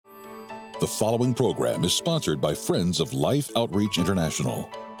The following program is sponsored by Friends of Life Outreach International.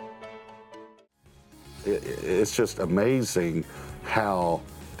 It's just amazing how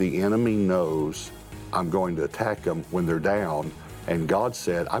the enemy knows I'm going to attack them when they're down. And God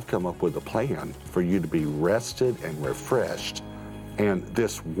said, I've come up with a plan for you to be rested and refreshed. And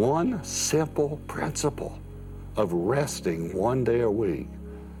this one simple principle of resting one day a week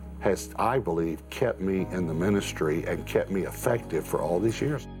has, I believe, kept me in the ministry and kept me effective for all these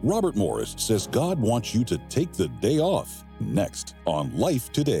years. Robert Morris says God wants you to take the day off. Next on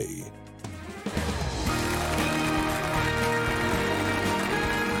Life Today.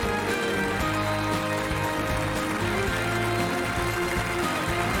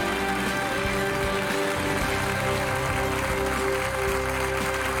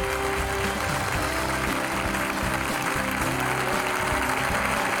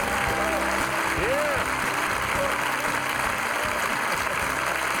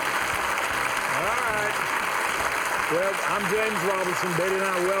 I'm James Robinson. Betty and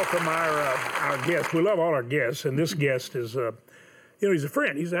I welcome our guest. We love all our guests, and this guest is, he's a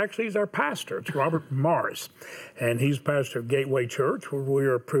friend. He's our pastor. It's Robert Morris, and he's pastor of Gateway Church, where we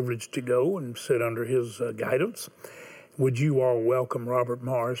are privileged to go and sit under his guidance. Would you all welcome Robert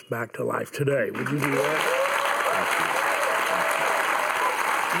Morris back to Life Today? Would you do that?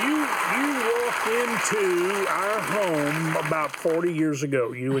 You walked into our home about 40 years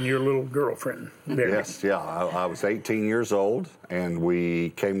ago, you and your little girlfriend, Mary. Yes, yeah. I was 18 years old, and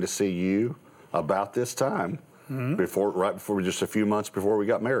we came to see you about this time, right before, just a few months before we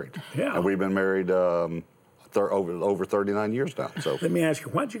got married. Yeah. And we've been married over 39 years now. So let me ask you,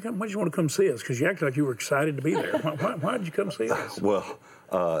 why'd you want to come see us? Because you acted like you were excited to be there. Why did you come see us? Well,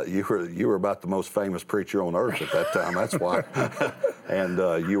 you were about the most famous preacher on earth at that time. That's why. And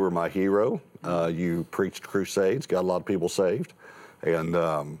you were my hero. You preached crusades, got a lot of people saved. And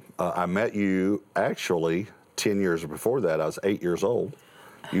I met you actually 10 years before that. I was 8 years old.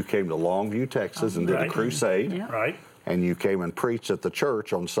 You came to Longview, Texas, and did a crusade. Yeah. Right. And you came and preached at the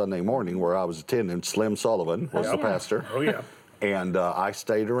church on Sunday morning where I was attending. Slim Sullivan was the pastor. Oh, yeah. And I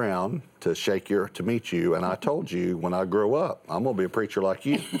stayed around to meet you, and I told you when I grow up, I'm going to be a preacher like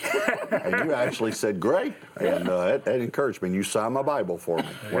you. And you actually said, great, and that encouraged me. And you signed my Bible for me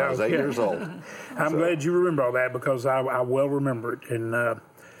when I was 8 years old. I'm glad you remember all that, because I well remember it. And,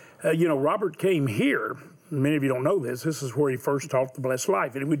 Robert came here. Many of you don't know this. This is where he first taught the Blessed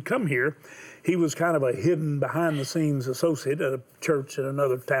Life. And he would come here. He was kind of a hidden, behind-the-scenes associate at a church in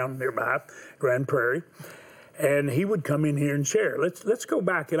another town nearby, Grand Prairie. And he would come in here and share. Let's go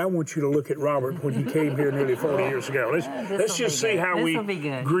back, and I want you to look at Robert when he came here nearly 40 years ago. Let's just see how we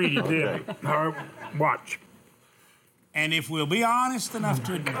greeted him. All right, watch. And if we'll be honest enough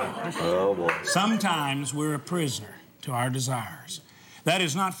to admit it, sometimes we're a prisoner to our desires. That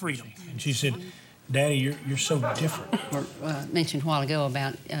is not freedom. And she said, Daddy, you're so different. Mentioned a while ago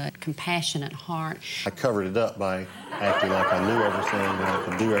about compassionate heart. I covered it up by acting like I knew everything and I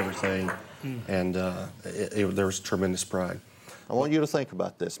could do everything. And there was tremendous pride. I want you to think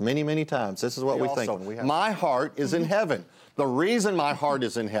about this many, many times. This is what we think. My heart is in heaven. The reason my heart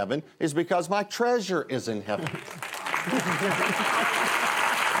is in heaven is because my treasure is in heaven. Y'all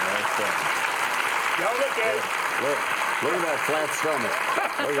look at it. Look at that flat stomach.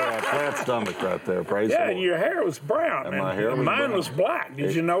 Look at that flat stomach right there. Praise the Lord. And your hair was brown. And my hair was mine brown. was black.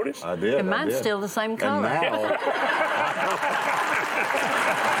 Did you notice? I did. And mine's still the same color. And now,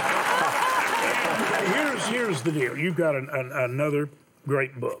 Here's the deal. You've got another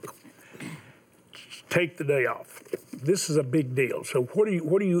great book. Take the day off. This is a big deal. So what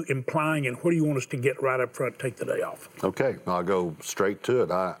are you implying, and what do you want us to get right up front? Take the day off. Okay, I'll go straight to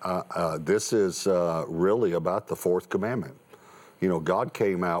it. This is really about the fourth commandment. You know, God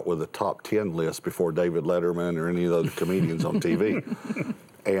came out with a top 10 list before David Letterman or any of those comedians on TV.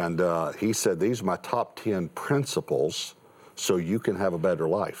 And he said, these are my top 10 principles so you can have a better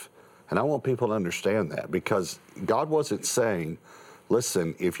life. And I want people to understand that, because God wasn't saying,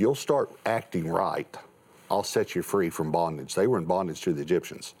 listen, if you'll start acting right, I'll set you free from bondage. They were in bondage to the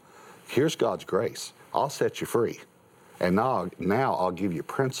Egyptians. Here's God's grace. I'll set you free. And now I'll give you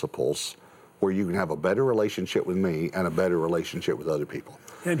principles where you can have a better relationship with me and a better relationship with other people.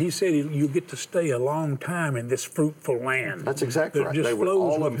 And he said you get to stay a long time in this fruitful land. That's exactly right. Just they were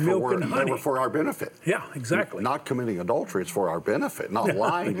flows all with milk and honey. They were for our benefit. Yeah, exactly. Not committing adultery is for our benefit. Not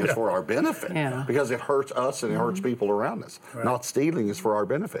lying is for our benefit. Yeah. Because it hurts us and it hurts people around us. Right. Not stealing is for our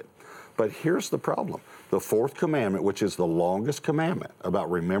benefit. But here's the problem. The fourth commandment, which is the longest commandment,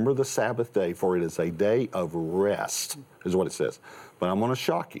 about remember the Sabbath day, for it is a day of rest, is what it says. But I'm going to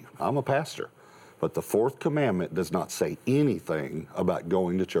shock you. I'm a pastor. But the fourth commandment does not say anything about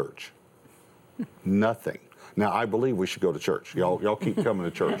going to church. Nothing. Now, I believe we should go to church. Y'all keep coming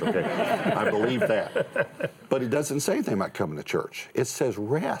to church, okay? I believe that. But it doesn't say anything about coming to church. It says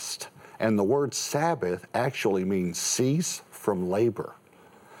rest. And the word Sabbath actually means cease from labor.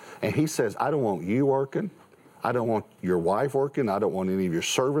 And he says, I don't want you working. I don't want your wife working. I don't want any of your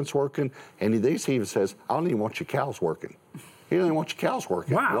servants working. And he even says, I don't even want your cows working. He doesn't want your cows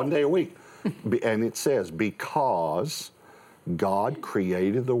working. Wow. 1 day a week. And it says, because God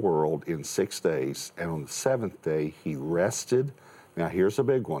created the world in 6 days, and on the seventh day he rested. Now here's a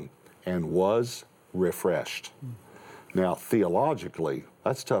big one, and was refreshed. Now theologically,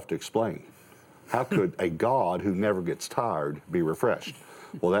 that's tough to explain. How could a God who never gets tired be refreshed?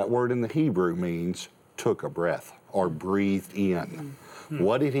 Well, that word in the Hebrew means took a breath or breathed in.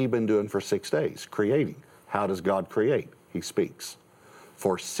 What had he been doing for 6 days? Creating. How does God create? He speaks.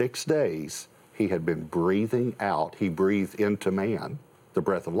 For 6 days, he had been breathing out. He breathed into man, the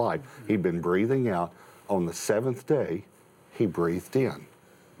breath of life. He'd been breathing out. On the seventh day, he breathed in.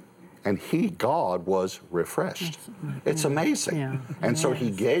 And God was refreshed. It's amazing. Yeah. And so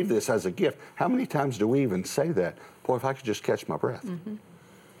he gave this as a gift. How many times do we even say that? Boy, if I could just catch my breath.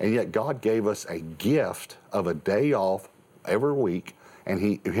 And yet God gave us a gift of a day off every week.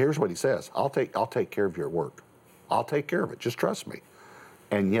 And here's what he says, I'll take care of your work. I'll take care of it. Just trust me.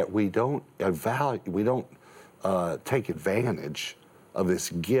 And yet we don't take advantage of this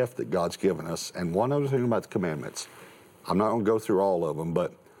gift that God's given us. And one other thing about the commandments, I'm not going to go through all of them,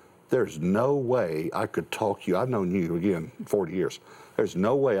 but there's no way I could talk you. I've known you, again, 40 years. There's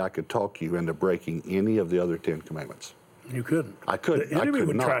no way I could talk you into breaking any of the other 10 commandments. You couldn't. I couldn't. The enemy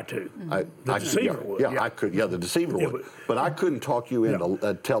would not. try to. The deceiver would. Yeah, I could. Yeah, the deceiver would. But I couldn't talk you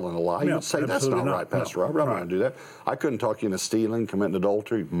into telling a lie. You'd say, that's not right, Pastor Robert. I'm not going to do that. I couldn't talk you into stealing, committing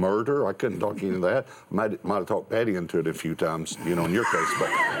adultery, murder. I couldn't talk you into that. Might have talked Patty into it a few times, in your case.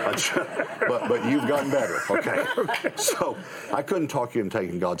 But you've gotten better, okay? So I couldn't talk you into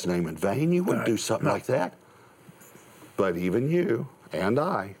taking God's name in vain. You wouldn't do something like that. But even you and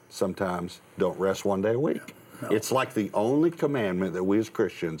I sometimes don't rest 1 day a week. No. It's like the only commandment that we as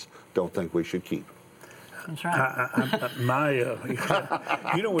Christians don't think we should keep. That's right.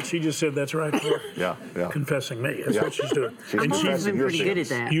 You know what she just said? That's right. Yeah. Confessing me. That's what she's doing. I've always been pretty good at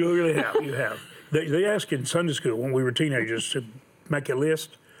that. You really have. You have. They ask in Sunday school when we were teenagers to make a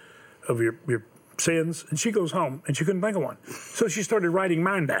list of your sins, and she goes home and she couldn't think of one, so she started writing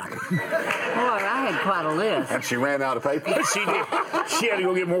mine down. Boy, I had quite a list. And she ran out of paper. She did. She had to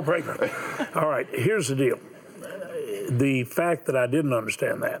go get more paper. All right. Here's the deal. The fact that I didn't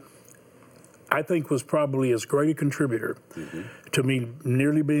understand that, I think, was probably as great a contributor to me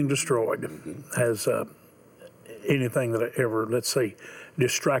nearly being destroyed as anything that ever, let's say,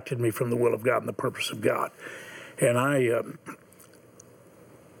 distracted me from the will of God and the purpose of God. And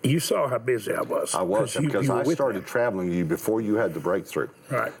you saw how busy I was. I was, because I started traveling with you before you had the breakthrough.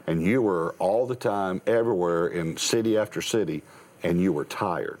 Right. And you were all the time, everywhere, in city after city, and you were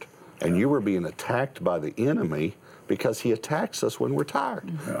tired. And you were being attacked by the enemy, because he attacks us when we're tired.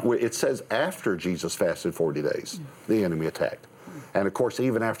 Yeah. It says after Jesus fasted 40 days, the enemy attacked. And of course,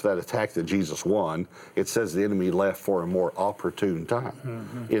 even after that attack that Jesus won, it says the enemy left for a more opportune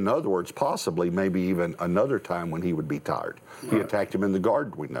time. In other words, possibly maybe even another time when he would be tired. He attacked him in the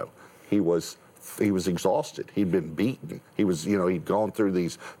garden, we know. He was exhausted. He'd been beaten. He was, he'd gone through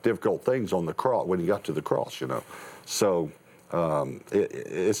these difficult things on the cross when he got to the cross, So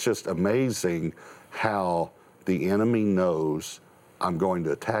it's just amazing how the enemy knows I'm going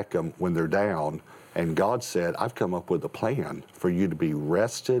to attack them when they're down. And God said, I've come up with a plan for you to be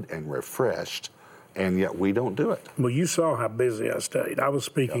rested and refreshed, and yet we don't do it. Well, you saw how busy I stayed. I was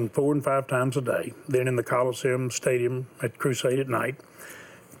speaking 4 and 5 times a day, then in the Coliseum Stadium at Crusade at night.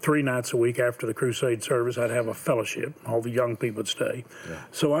 3 nights a week after the Crusade service, I'd have a fellowship. All the young people would stay. Yeah.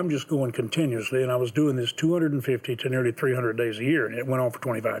 So I'm just going continuously, and I was doing this 250 to nearly 300 days a year, and it went on for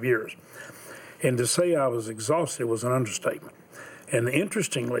 25 years. And to say I was exhausted was an understatement. And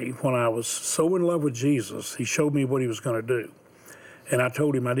interestingly, when I was so in love with Jesus, he showed me what he was going to do. And I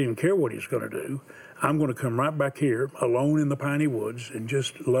told him I didn't care what he was going to do. I'm going to come right back here, alone in the piney woods, and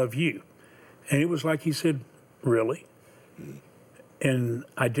just love you. And it was like he said, really? And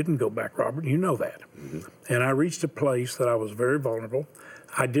I didn't go back, Robert. You know that. And I reached a place that I was very vulnerable.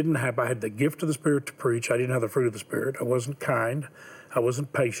 I had the gift of the Spirit to preach. I didn't have the fruit of the Spirit. I wasn't kind. I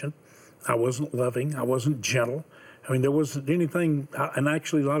wasn't patient. I wasn't loving. I wasn't gentle. I mean, there wasn't anything, and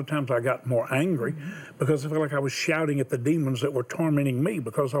actually a lot of times I got more angry because I felt like I was shouting at the demons that were tormenting me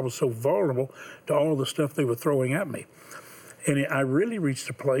because I was so vulnerable to all of the stuff they were throwing at me. And I really reached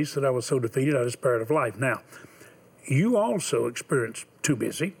a place that I was so defeated I despaired of life. Now, you also experienced too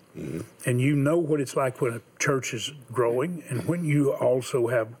busy, and you know what it's like when a church is growing and when you also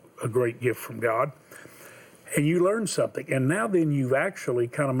have a great gift from God, and you learn something. And now then you've actually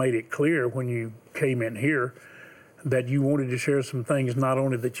kind of made it clear when you came in here that you wanted to share some things, not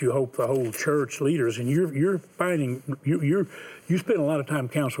only that you hope the whole church leaders, and you're finding, you spend a lot of time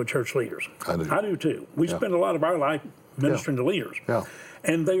counseling church leaders. I do too. We spend a lot of our life ministering to leaders. Yeah.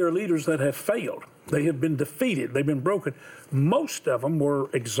 And they are leaders that have failed. They have been defeated. They've been broken. Most of them were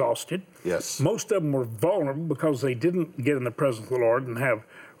exhausted. Yes. Most of them were vulnerable because they didn't get in the presence of the Lord and have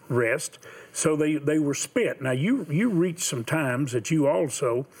rest. So they were spent. Now, you reached some times that you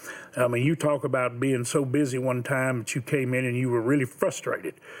also, you talk about being so busy one time that you came in and you were really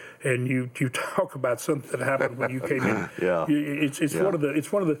frustrated. And you talk about something that happened when you came in. Yeah. It's one of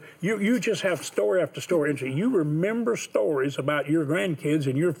the you just have story after story. And you remember stories about your grandkids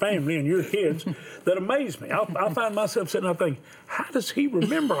and your family and your kids that amaze me. I'll find myself sitting there thinking, how does he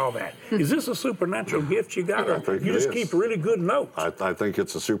remember all that? Is this a supernatural gift you got, or you just keep really good notes? I think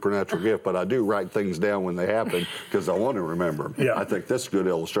it's a supernatural gift, but I do write things down when they happen because I want to remember them. Yeah. I think that's a good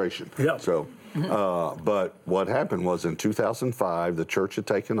illustration. Yeah. So, but what happened was in 2005, the church had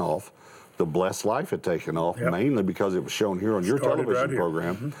taken off. The Blessed Life had taken off, mainly because it was shown here on your television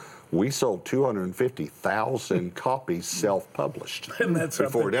program. We sold 250,000 copies self-published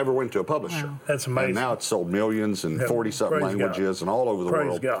before it ever went to a publisher. Wow. That's amazing. And now it's sold millions in 40-something languages and all over the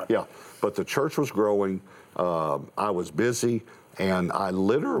world. God. Yeah, but the church was growing. I was busy, and I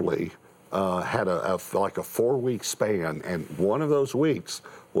literally had a 4-week span, and one of those weeks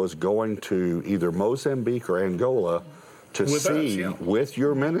was going to either Mozambique or Angola to with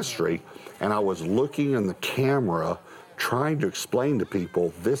your ministry, and I was looking in the camera trying to explain to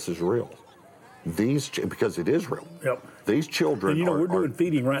people, this is real. Because it is real. Yep. These children and we're doing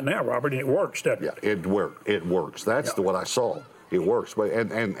feeding right now, Robert, and it works, doesn't it? Yeah, it works. That's what I saw. It works. But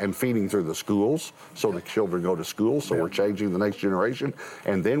and feeding through the schools, so the children go to school, so we're changing the next generation.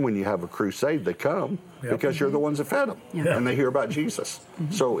 And then when you have a crusade, they come because you're the ones that fed them. Yeah. And they hear about Jesus.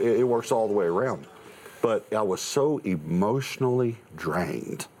 So it works all the way around. But I was so emotionally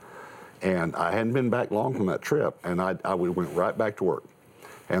drained. And I hadn't been back long from that trip, and I went right back to work.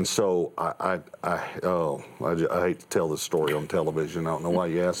 And so I hate to tell this story on television. I don't know why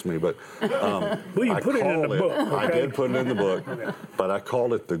you asked me, but well, you put it in the book. Okay? I did put it in the book, but I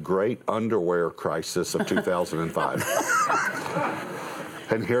called it the Great Underwear Crisis of 2005.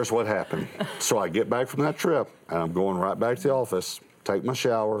 And here's what happened. So I get back from that trip, and I'm going right back to the office, take my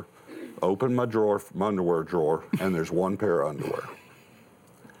shower, open my drawer, my underwear drawer, and there's one pair of underwear.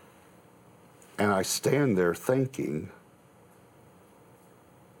 And I stand there thinking,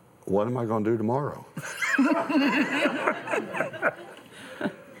 what am I going to do tomorrow?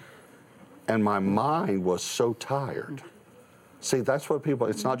 And my mind was so tired. See, that's what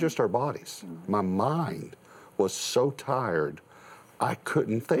it's not just our bodies. My mind was so tired, I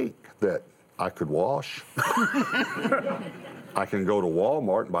couldn't think that I could wash. I can go to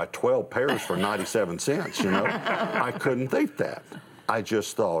Walmart and buy 12 pairs for 97 cents, I couldn't think that. I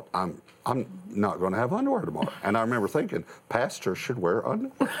just thought, I'm not going to have underwear tomorrow. And I remember thinking, pastors should wear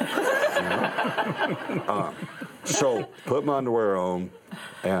underwear. So put my underwear on,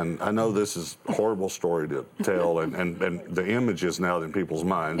 and I know this is a horrible story to tell, and the image is now in people's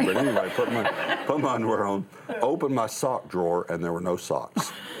minds. But anyway, put my underwear on, opened my sock drawer, and there were no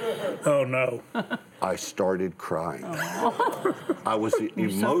socks. Oh, no. I started crying. I was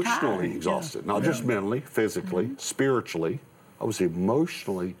emotionally exhausted, not just mentally, physically, spiritually. I was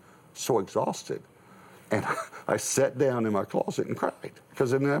emotionally so exhausted. And I sat down in my closet and cried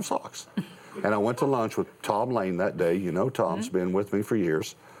because I didn't have socks. And I went to lunch with Tom Lane that day. You know Tom's been with me for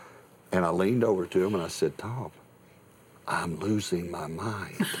years. And I leaned over to him and I said, Tom, I'm losing my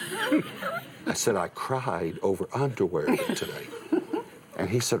mind. I said, I cried over underwear today. And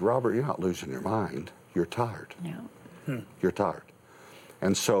he said, Robert, you're not losing your mind. You're tired. Yeah. You're tired.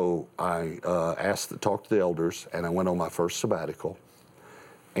 And so I talked to the elders, and I went on my first sabbatical.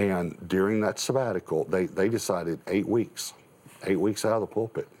 And during that sabbatical, they decided 8 weeks. 8 weeks out of the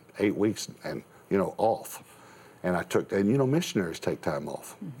pulpit. 8 weeks and, off. And missionaries take time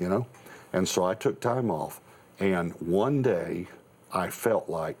off, And so I took time off. And one day, I felt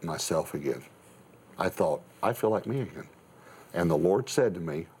like myself again. I thought, I feel like me again. And the Lord said to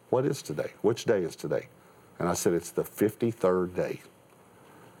me, what is today? Which day is today? And I said, it's the 53rd day.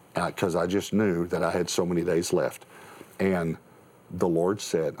 Because I just knew that I had so many days left. And the Lord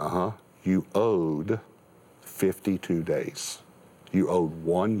said, you owed 52 days. You owed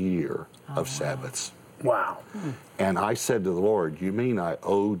 1 year of Sabbaths. Wow. And I said to the Lord, you mean I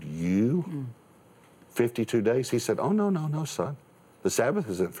owed you 52 days? He said, oh, no, son. the Sabbath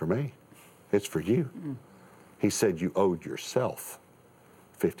isn't for me, it's for you. He said you owed yourself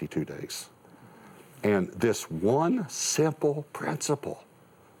 52 days. And this one simple principle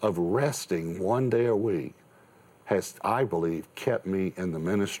of resting one day a week has, I believe, kept me in the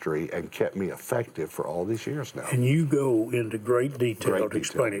ministry and kept me effective for all these years now. And you go into great detail to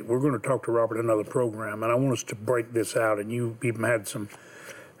explain it. We're going to talk to Robert in another program, and I want us to break this out, and you even had some,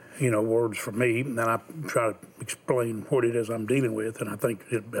 words for me, and I try to explain what it is I'm dealing with, and I think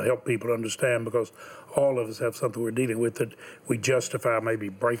it'll help people understand, because all of us have something we're dealing with that we justify maybe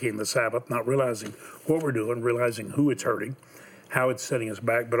breaking the Sabbath, not realizing what we're doing, realizing who it's hurting, how it's setting us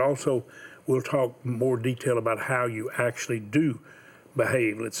back, but also we'll talk more detail about how you actually do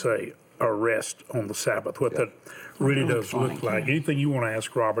behave, let's say, or rest on the Sabbath, what that really does look like. Anything you want to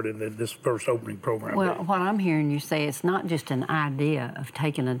ask Robert in this first opening program? Well, what I'm hearing you say, it's not just an idea of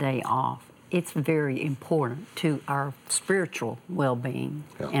taking a day off. It's very important to our spiritual well-being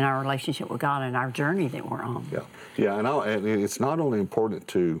and our relationship with God and our journey that we're on. And it's not only important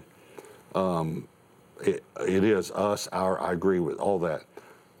to, it is us, I agree with all that.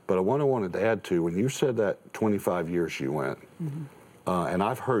 But what I wanted to add to, when you said that 25 years you went, and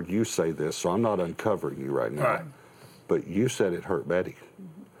I've heard you say this, so I'm not uncovering you right now, but you said it hurt Betty.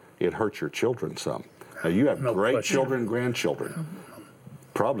 It hurt your children some. Now, you have great children, grandchildren,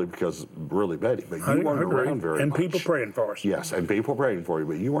 probably because really Betty, but you weren't around very much. And people praying for us. Yes, and people praying for you,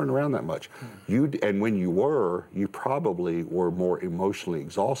 but you weren't around that much. And when you were, you probably were more emotionally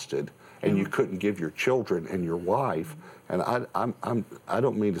exhausted, and you couldn't give your children and your wife. And I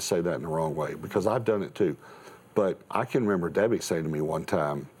don't mean to say that in the wrong way, because I've done it too. But I can remember Debbie saying to me one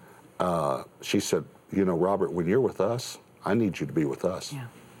time, she said, Robert, when you're with us, I need you to be with us.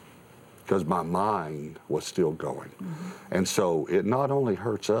 Because my mind was still going. And so it not only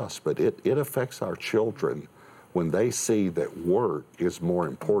hurts us, but it affects our children when they see that work is more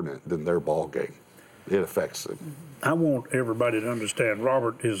important than their ball game. It affects them. I want everybody to understand,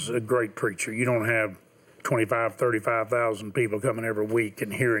 Robert is a great preacher. You don't have 25, 35,000 people coming every week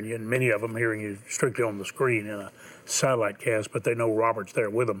and hearing you, and many of them hearing you strictly on the screen in a satellite cast, but they know Robert's there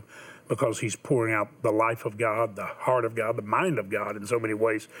with them because he's pouring out the life of God, the heart of God, the mind of God in so many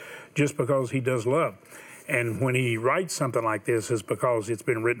ways, just because he does love. And when he writes something like this, it's because it's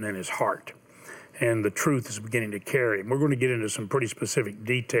been written in his heart, and the truth is beginning to carry him. We're going to get into some pretty specific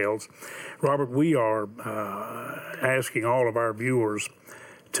details. Robert, we are asking all of our viewers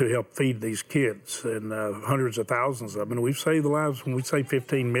to help feed these kids, and hundreds of thousands of them. And we've saved the lives, when we say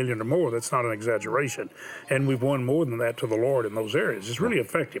 15 million or more, that's not an exaggeration. And we've won more than that to the Lord in those areas. It's really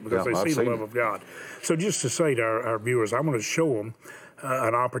effective because they see the love of God. So just to say to our viewers, I'm going to show them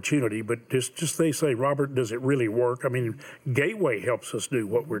an opportunity, but just they say, Robert, does it really work? I mean, Gateway helps us do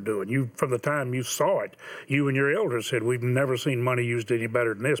what we're doing. From the time you saw it, you and your elders said, we've never seen money used any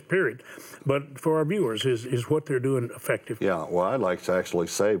better than this, period. But for our viewers, is what they're doing effective? Yeah, well, I'd like to actually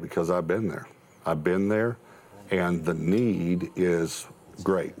say, because I've been there. I've been there, and the need is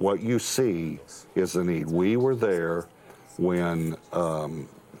great. What you see is the need. We were there when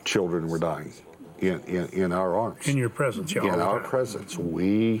children were dying. In our arms. In your presence, In our presence,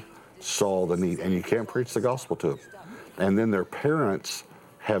 we saw the need, and you can't preach the gospel to them. And then their parents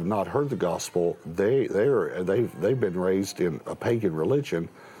have not heard the gospel. They've been raised in a pagan religion,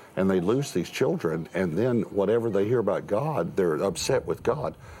 and they lose these children. And then whatever they hear about God, they're upset with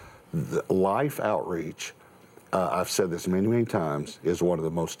God. The Life Outreach, I've said this many, many times, is one of the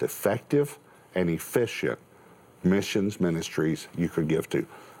most effective and efficient missions ministries you could give to.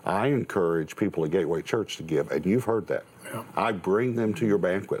 I encourage people at Gateway Church to give, and you've heard that. Yeah. I bring them to your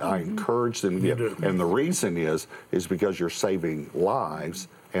banquet. I encourage them to give. And the reason is because you're saving lives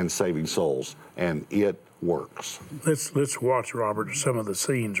and saving souls, and it works. Let's watch, Robert, some of the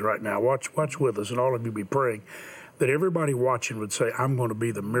scenes right now. Watch with us, and all of you be praying that everybody watching would say, I'm going to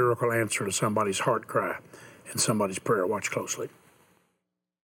be the miracle answer to somebody's heart cry and somebody's prayer. Watch closely.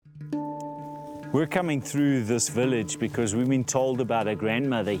 We're coming through this village because we've been told about a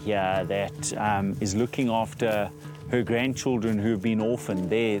grandmother here that is looking after her grandchildren who have been orphaned.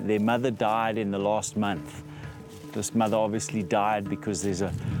 Their mother died in the last month. This mother obviously died because there's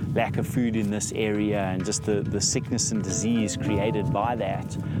a lack of food in this area and just the sickness and disease created by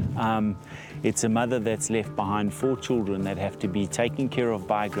that. It's a mother that's left behind 4 children that have to be taken care of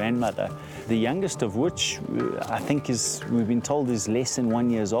by a grandmother, the youngest of which I think we've been told is less than 1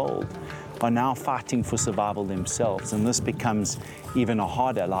 year old, are now fighting for survival themselves, and this becomes even a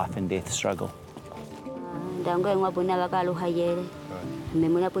harder life and death struggle.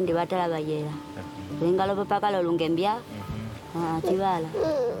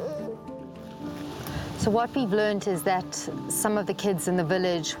 So what we've learned is that some of the kids in the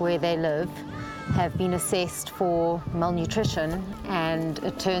village where they live have been assessed for malnutrition, and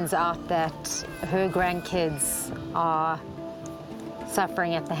it turns out that her grandkids are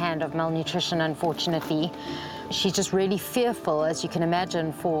suffering at the hand of malnutrition, unfortunately. She's just really fearful, as you can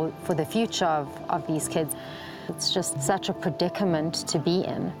imagine, for the future of these kids. It's just such a predicament to be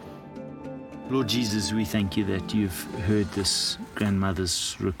in. Lord Jesus, we thank you that you've heard this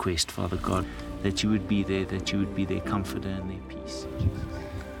grandmother's request, Father God, that you would be there, that you would be their comforter and their peace.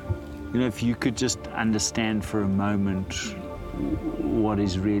 You know, if you could just understand for a moment what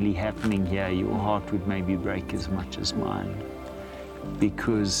is really happening here, your heart would maybe break as much as mine.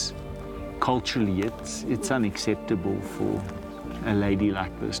 Because culturally, it's unacceptable for a lady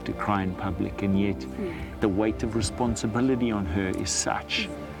like this to cry in public, and yet the weight of responsibility on her is such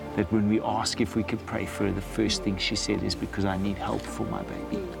that when we ask if we could pray for her, the first thing she said is, because I need help for my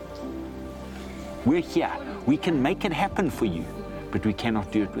baby. We're here. We can make it happen for you, but we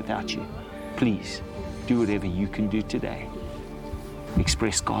cannot do it without you. Please, do whatever you can do today.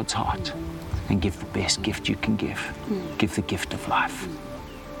 Express God's heart and give the best gift you can give. Give the gift of life.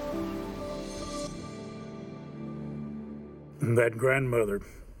 That grandmother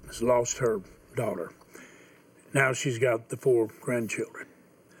has lost her daughter. Now she's got the 4 grandchildren.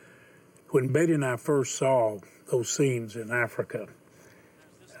 When Betty and I first saw those scenes in Africa,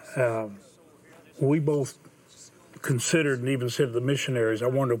 we both considered and even said to the missionaries, I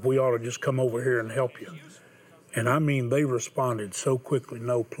wonder if we ought to just come over here and help you. And I mean, they responded so quickly,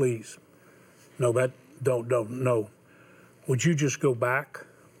 no, please. No, no. Would you just go back?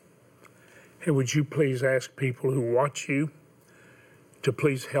 And would you please ask people who watch you to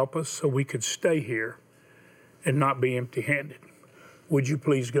please help us so we could stay here and not be empty-handed? Would you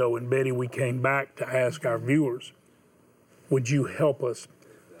please go? And Betty, we came back to ask our viewers, would you help us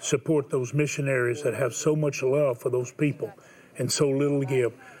support those missionaries that have so much love for those people and so little to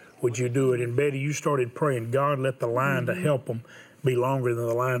give? Would you do it? And Betty, you started praying, God, let the line to help them be longer than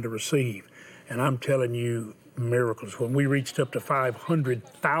the line to receive. And I'm telling you, miracles. When we reached up to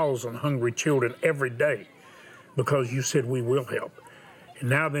 500,000 hungry children every day, because you said we will help. And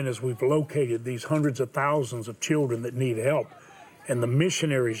now then, as we've located these hundreds of thousands of children that need help, and the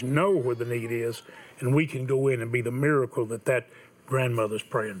missionaries know where the need is, and we can go in and be the miracle that grandmother's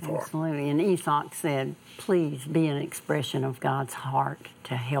praying for. Absolutely. And Ethok said, please be an expression of God's heart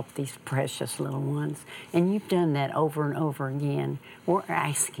to help these precious little ones. And you've done that over and over again. We're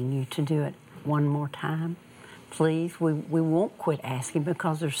asking you to do it one more time. Please, we won't quit asking,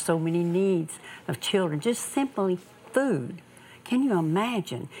 because there's so many needs of children, just simply food. Can you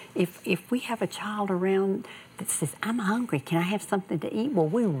imagine if we have a child around that says, I'm hungry, can I have something to eat? Well,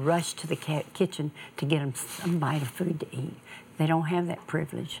 we rush to the kitchen to get them some bite of food to eat. They don't have that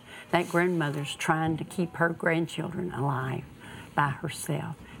privilege. That grandmother's trying to keep her grandchildren alive by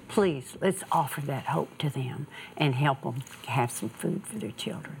herself. Please, let's offer that hope to them and help them have some food for their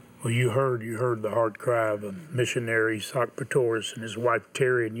children. Well, you heard the heart cry of a missionary, Ethok Pretorius, and his wife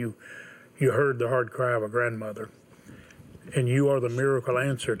Terry, and you heard the heart cry of a grandmother. And you are the miracle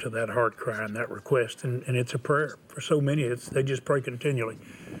answer to that heart cry and that request. And it's a prayer. For so many, they just pray continually.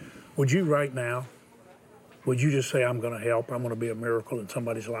 Would you right now, would you just say, I'm going to help, I'm going to be a miracle in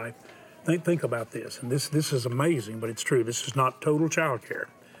somebody's life? Think about this. And this is amazing, but it's true. This is not total child care.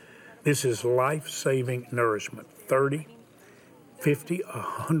 This is life-saving nourishment. $30, $50,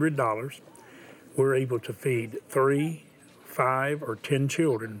 $100. We're able to feed 3, 5, or 10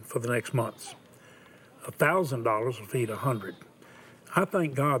 children for the next months. $1,000 will feed 100. I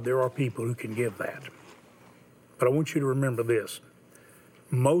thank God there are people who can give that. But I want you to remember this.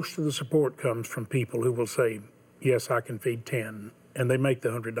 Most of the support comes from people who will say, yes, I can feed 10, and they make the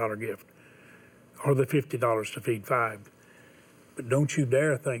 $100 gift, or the $50 to feed 5. But don't you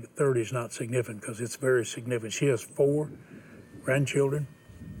dare think 30 is not significant, because it's very significant. She has 4 grandchildren.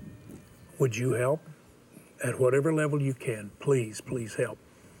 Would you help? At whatever level you can, please, please help.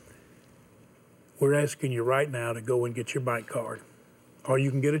 We're asking you right now to go and get your bank card, or you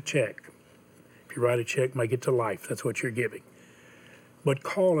can get a check. If you write a check, make it to Life. That's what you're giving. But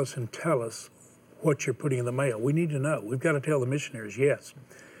call us and tell us what you're putting in the mail. We need to know. We've got to tell the missionaries, yes,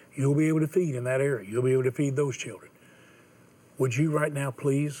 you'll be able to feed in that area. You'll be able to feed those children. Would you right now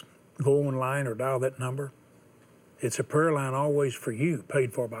please go online or dial that number? It's a prayer line always for you,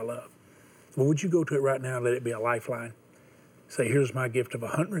 paid for by love. But would you go to it right now and let it be a lifeline? Say, here's my gift of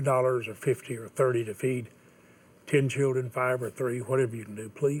 $100 or $50 or $30 to feed 10 children, 5 or 3, whatever you can do,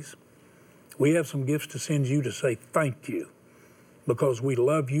 please. We have some gifts to send you to say thank you, because we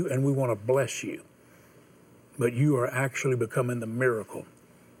love you and we want to bless you. But you are actually becoming the miracle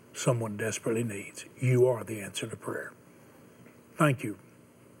someone desperately needs. You are the answer to prayer. Thank you.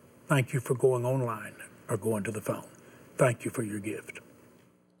 Thank you for going online or going to the phone. Thank you for your gift.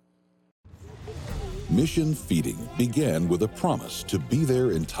 Mission Feeding began with a promise to be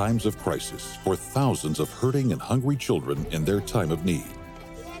there in times of crisis for thousands of hurting and hungry children in their time of need.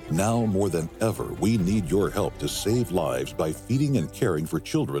 Now more than ever, we need your help to save lives by feeding and caring for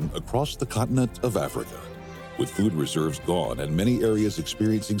children across the continent of Africa. With food reserves gone and many areas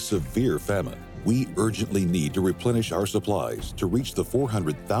experiencing severe famine, we urgently need to replenish our supplies to reach the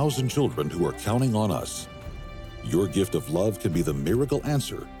 400,000 children who are counting on us. Your gift of love can be the miracle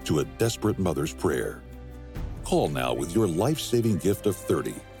answer to a desperate mother's prayer. Call now with your life-saving gift of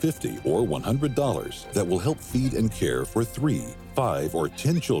 $30, $50, or $100 that will help feed and care for 3, 5, or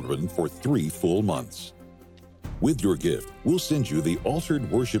 10 children for 3 full months. With your gift, we'll send you the Altered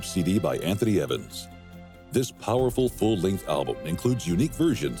Worship CD by Anthony Evans. This powerful full-length album includes unique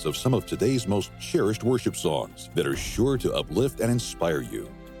versions of some of today's most cherished worship songs that are sure to uplift and inspire you.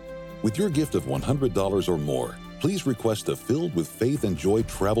 With your gift of $100 or more, please request a Filled with Faith and Joy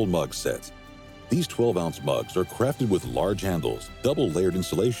travel mug set. These 12-ounce mugs are crafted with large handles, double-layered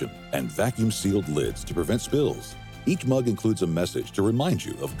insulation, and vacuum-sealed lids to prevent spills. Each mug includes a message to remind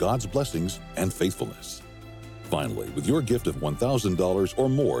you of God's blessings and faithfulness. Finally, with your gift of $1,000 or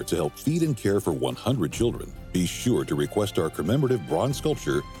more to help feed and care for 100 children, be sure to request our commemorative bronze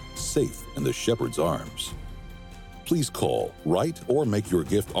sculpture, Safe in the Shepherd's Arms. Please call, write, or make your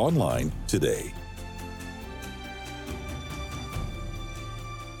gift online today.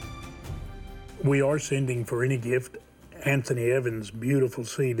 We are sending for any gift Anthony Evans' beautiful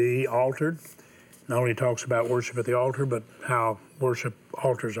CD, Altered. Not only talks about worship at the altar, but how worship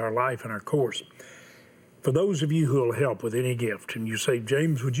alters our life and our course. For those of you who will help with any gift, and you say,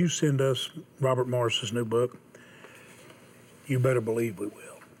 James, would you send us Robert Morris's new book? You better believe we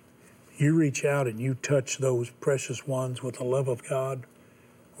will. You reach out and you touch those precious ones with the love of God,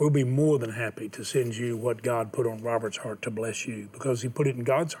 we'll be more than happy to send you what God put on Robert's heart to bless you, because he put it in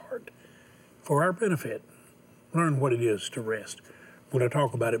God's heart for our benefit. Learn what it is to rest. We're going to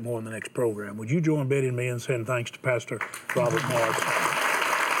talk about it more in the next program. Would you join Betty and me in saying thanks to Pastor Robert Morris?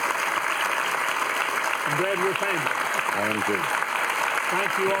 I'm glad we're family. I am too.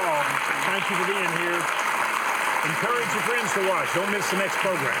 Thank you all. Thank you for being here. Encourage your friends to watch. Don't miss the next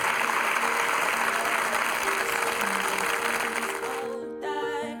program.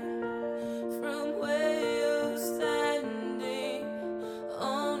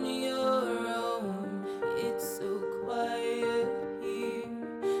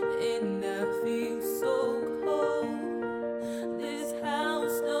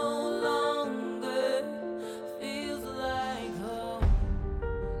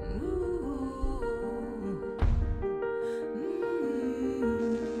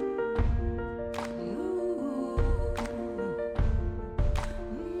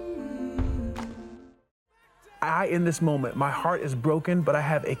 In this moment, my heart is broken, but I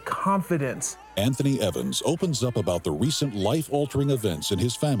have a confidence. Anthony Evans opens up about the recent life-altering events in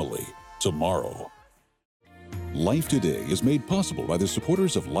his family tomorrow. Life Today is made possible by the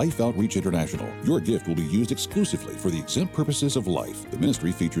supporters of Life Outreach International. Your gift will be used exclusively for the exempt purposes of life. The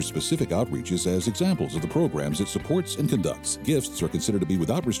ministry features specific outreaches as examples of the programs it supports and conducts. Gifts are considered to be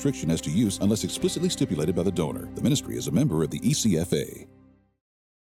without restriction as to use unless explicitly stipulated by the donor. The ministry is a member of the ECFA.